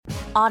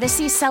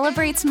Odyssey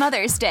celebrates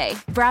Mother's Day,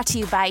 brought to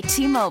you by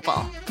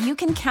T-Mobile. You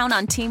can count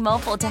on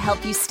T-Mobile to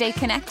help you stay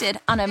connected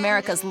on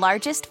America's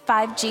largest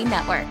 5G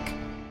network.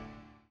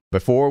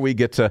 Before we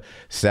get to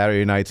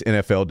Saturday night's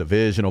NFL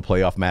divisional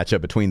playoff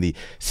matchup between the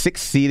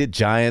 6th-seeded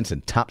Giants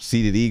and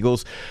top-seeded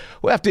Eagles,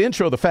 we'll have to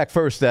intro the fact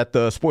first that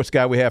the sports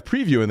guy we have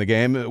previewing the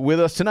game with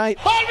us tonight.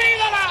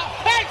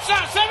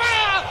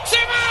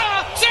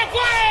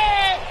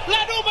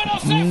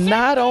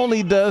 Not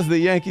only does the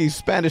Yankees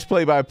Spanish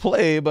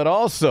play-by-play, but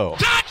also...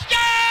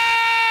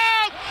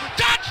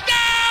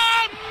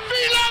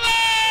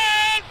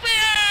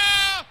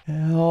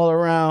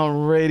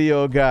 all-around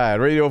radio guy,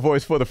 radio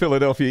voice for the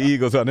Philadelphia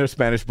Eagles on their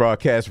Spanish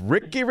broadcast,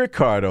 Ricky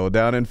Ricardo,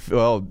 down in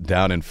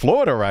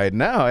Florida right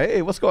now.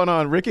 Hey, what's going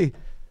on, Ricky?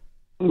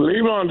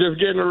 Levon, just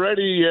getting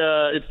ready.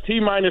 It's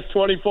T-minus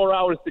 24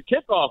 hours to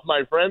kickoff,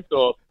 my friend.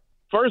 So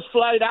first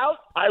flight out,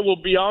 I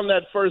will be on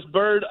that first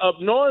bird up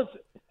north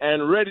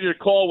and ready to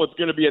call what's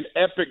going to be an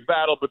epic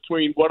battle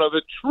between one of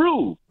the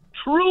true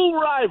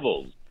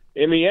rivals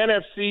in the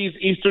NFC's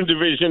Eastern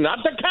Division, not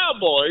the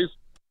Cowboys,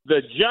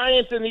 the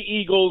Giants and the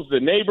Eagles,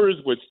 the neighbors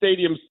with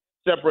stadiums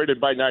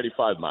separated by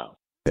 95 miles.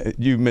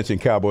 You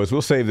mentioned Cowboys.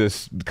 We'll save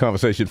this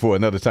conversation for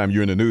another time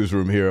you're in the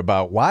newsroom here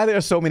about why there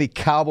are so many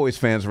Cowboys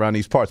fans around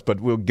these parts,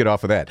 but we'll get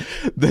off of that.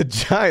 The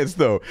Giants,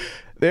 though,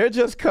 they're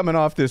just coming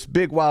off this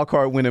big wild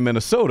card win in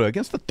Minnesota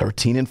against the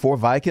 13-4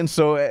 Vikings.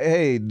 So,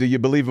 hey, do you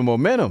believe in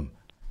momentum?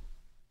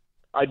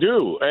 I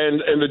do.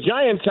 And the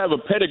Giants have a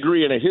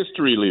pedigree and a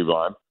history,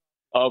 Levon,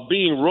 of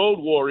being road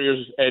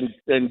warriors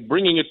and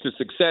bringing it to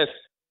success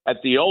at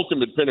the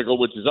ultimate pinnacle,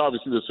 which is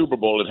obviously the Super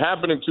Bowl. It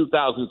happened in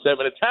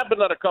 2007. It's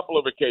happened on a couple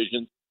of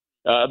occasions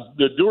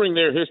during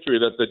their history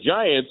that the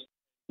Giants,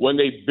 when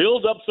they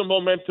build up some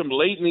momentum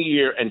late in the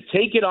year and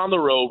take it on the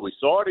road, we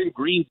saw it in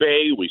Green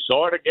Bay, we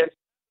saw it against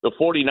the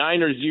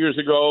 49ers years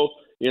ago.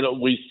 You know,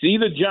 we see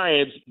the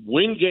Giants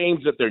win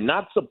games that they're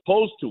not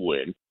supposed to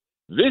win.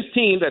 This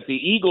team that the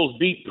Eagles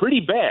beat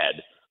pretty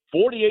bad,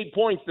 48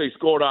 points they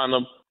scored on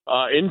them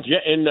in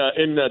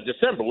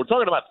December. We're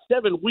talking about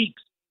 7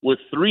 weeks with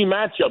 3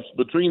 matchups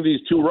between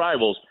these two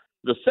rivals.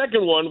 The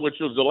second one, which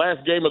was the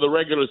last game of the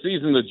regular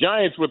season, the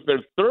Giants with their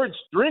third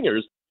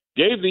stringers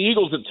gave the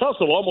Eagles a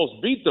tussle, almost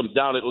beat them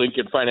down at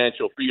Lincoln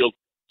Financial Field.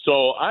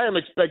 So I am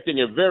expecting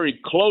a very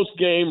close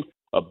game,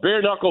 a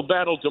bare-knuckle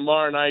battle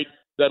tomorrow night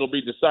that'll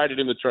be decided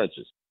in the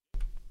trenches.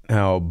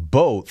 Now,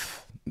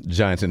 both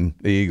Giants and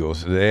the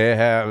Eagles, they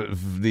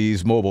have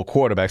these mobile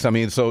quarterbacks. I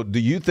mean, so do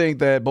you think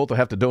that both will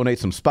have to donate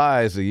some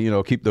spies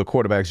to, keep the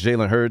quarterbacks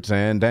Jalen Hurts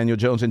and Daniel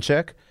Jones in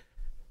check?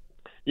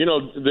 You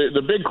know,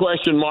 the big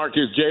question mark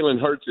is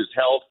Jalen Hurts'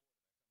 health.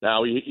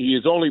 Now, he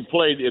has only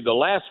played – the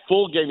last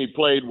full game he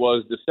played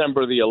was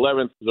December the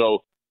 11th,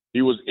 so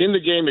he was in the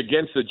game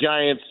against the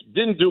Giants,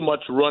 didn't do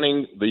much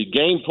running. The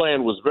game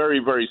plan was very,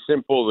 very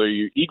simple.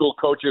 The Eagle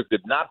coaches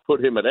did not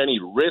put him at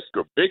any risk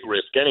or big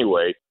risk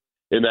anyway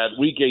in that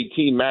Week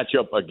 18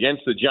 matchup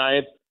against the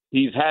Giants.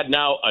 He's had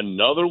now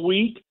another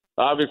week,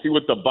 obviously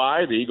with the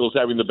bye, the Eagles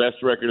having the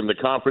best record in the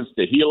conference,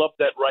 to heal up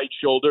that right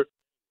shoulder.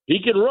 He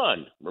can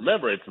run.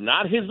 Remember, it's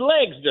not his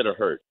legs that are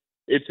hurt.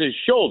 It's his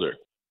shoulder.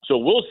 So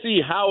we'll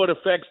see how it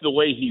affects the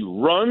way he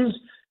runs.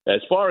 As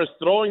far as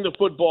throwing the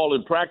football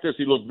in practice,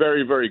 he looked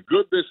very, very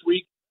good this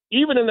week.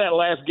 Even in that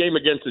last game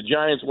against the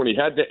Giants, when he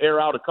had to air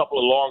out a couple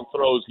of long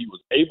throws, he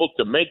was able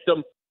to make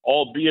them,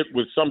 albeit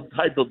with some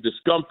type of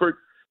discomfort.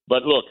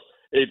 But look,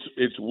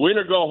 it's win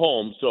or go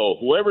home. So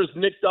whoever's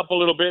nicked up a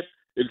little bit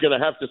is going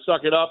to have to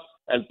suck it up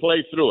and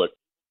play through it.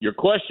 Your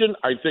question,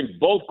 I think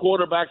both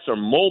quarterbacks are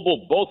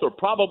mobile. Both are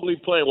probably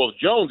playing. Well,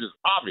 Jones is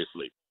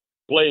obviously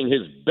playing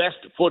his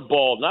best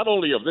football, not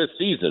only of this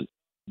season,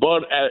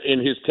 but in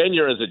his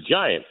tenure as a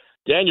Giant.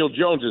 Daniel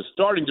Jones is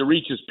starting to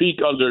reach his peak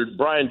under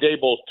Brian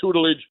Daboll's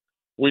tutelage.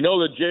 We know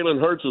that Jalen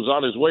Hurts was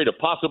on his way to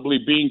possibly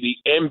being the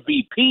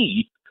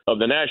MVP of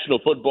the National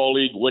Football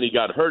League when he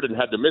got hurt and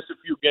had to miss a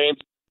few games.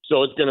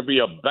 So it's going to be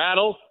a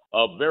battle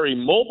of very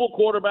mobile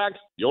quarterbacks.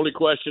 The only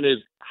question is,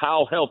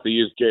 how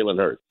healthy is Jalen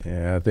Hurts?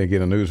 Yeah, I think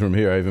in the newsroom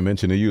here, I even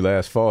mentioned to you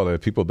last fall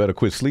that people better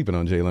quit sleeping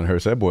on Jalen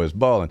Hurts. That boy is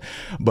balling.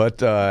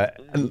 But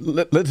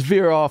let's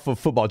veer off of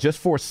football just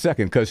for a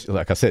second because,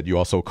 like I said, you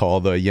also call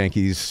the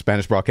Yankees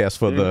Spanish broadcast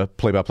for the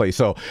play-by-play.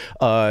 So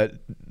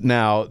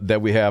now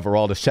that we have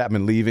Aroldis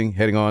Chapman leaving,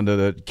 heading on to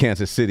the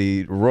Kansas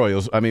City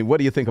Royals, I mean, what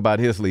do you think about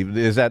his leave?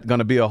 Is that going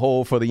to be a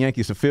hole for the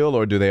Yankees to fill,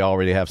 or do they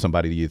already have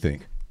somebody, do you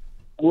think?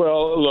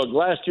 Well, look,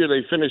 last year they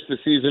finished the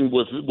season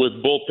with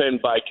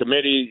bullpen by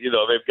committee. You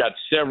know, they've got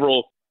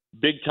several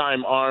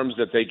big-time arms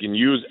that they can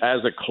use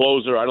as a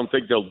closer. I don't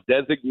think they'll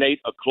designate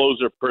a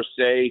closer per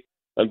se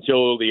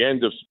until the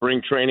end of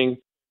spring training.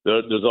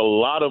 There's a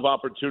lot of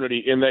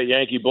opportunity in that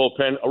Yankee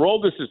bullpen.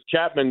 Aroldis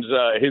Chapman's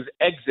his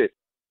exit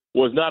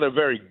was not a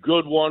very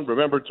good one.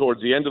 Remember,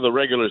 towards the end of the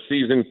regular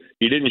season,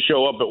 he didn't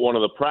show up at one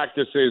of the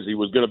practices. He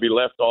was going to be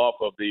left off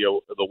of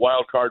the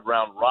wild card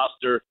round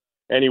roster.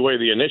 Anyway,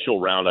 the initial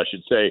round, I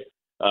should say,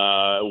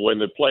 when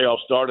the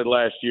playoffs started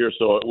last year.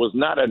 So it was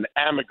not an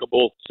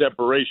amicable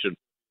separation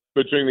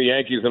between the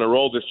Yankees and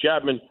Aroldis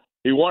Chapman.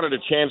 He wanted a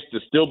chance to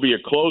still be a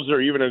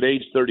closer, even at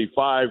age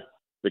 35.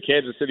 The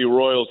Kansas City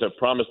Royals have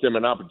promised him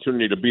an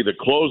opportunity to be the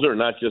closer,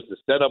 not just a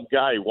setup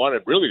guy. He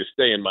wanted really to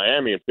stay in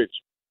Miami and pitch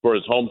for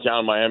his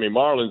hometown Miami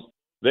Marlins.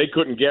 They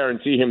couldn't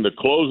guarantee him the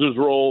closer's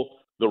role.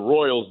 The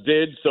Royals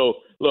did. So,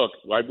 look,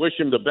 I wish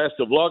him the best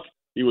of luck.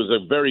 He was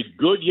a very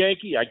good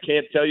Yankee. I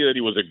can't tell you that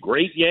he was a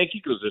great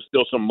Yankee because there's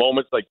still some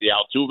moments like the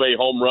Altuve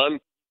home run.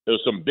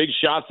 There's some big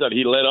shots that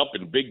he led up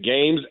in big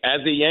games as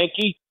a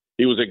Yankee.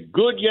 He was a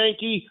good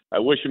Yankee. I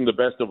wish him the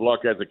best of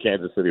luck as a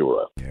Kansas City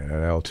Royal. Yeah,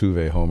 that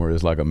Altuve homer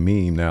is like a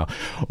meme now.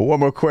 One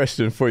more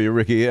question for you,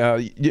 Ricky.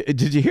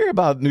 Did you hear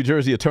about New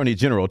Jersey Attorney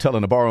General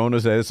telling the bar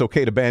owners that it's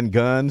okay to ban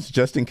guns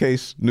just in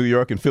case New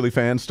York and Philly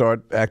fans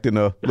start acting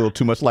a little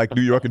too much like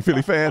New York and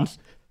Philly fans?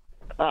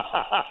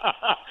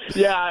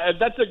 Yeah,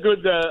 that's a good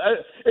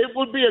it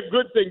would be a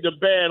good thing to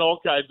ban all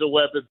kinds of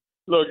weapons.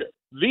 Look,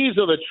 these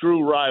are the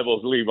true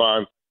rivals,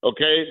 Levon.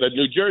 Okay, the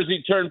New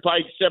Jersey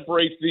Turnpike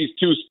separates these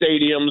two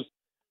stadiums.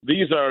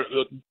 These are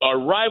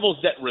rivals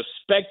that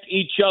respect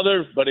each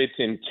other, but it's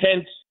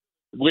intense.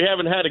 We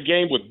haven't had a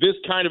game with this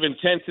kind of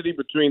intensity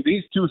between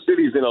these two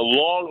cities in a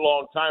long,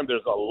 long time.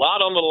 There's a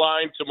lot on the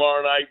line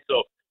tomorrow night.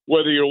 So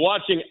whether you're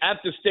watching at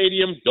the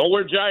stadium, don't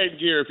wear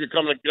Giant gear if you're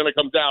going to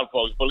come down,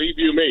 folks. Believe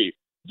you me.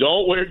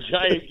 Don't wear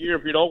Giant gear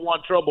if you don't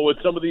want trouble with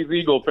some of these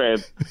Eagle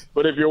fans.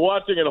 But if you're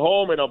watching at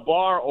home in a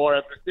bar or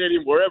at the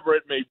stadium, wherever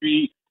it may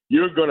be,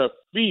 you're going to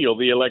feel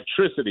the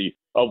electricity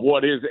of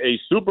what is a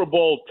Super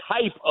Bowl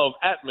type of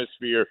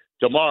atmosphere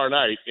tomorrow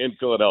night in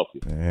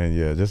Philadelphia. And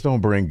yeah, just don't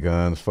bring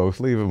guns,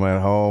 folks. Leave them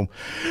at home.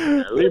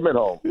 Yeah, leave them at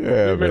home.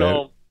 Yeah, leave them at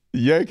home.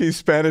 Yankees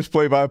Spanish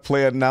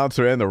play-by-play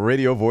announcer and the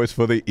radio voice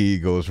for the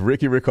Eagles,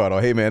 Ricky Ricardo.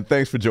 Hey, man,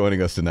 thanks for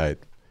joining us tonight.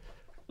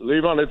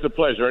 Levon, it's a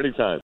pleasure.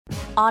 Anytime.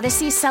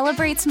 Odyssey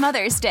celebrates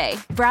Mother's Day,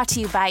 brought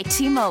to you by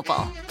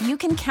T-Mobile. You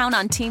can count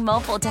on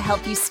T-Mobile to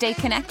help you stay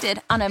connected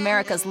on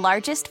America's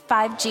largest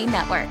 5G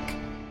network.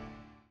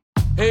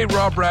 Hey,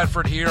 Rob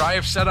Bradford here. I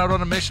have set out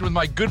on a mission with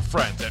my good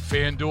friends at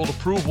FanDuel to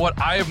prove what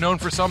I have known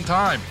for some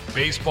time.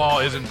 Baseball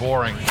isn't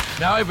boring.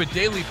 Now I have a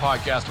daily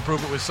podcast to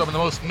prove it with some of the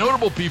most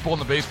notable people in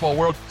the baseball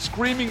world,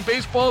 screaming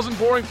baseball isn't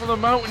boring from the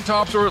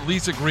mountaintops, or at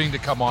least agreeing to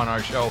come on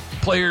our show.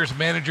 Players,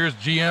 managers,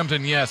 GMs,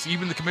 and yes,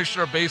 even the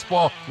commissioner of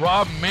baseball,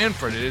 Rob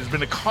Manfred. It has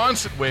been a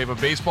constant wave of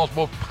baseball's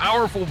most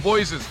powerful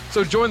voices.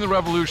 So join the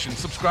revolution.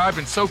 Subscribe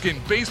and soak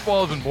in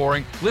Baseball Isn't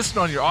Boring. Listen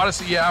on your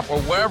Odyssey app or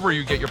wherever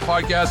you get your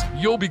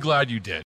podcasts. You'll be glad you did.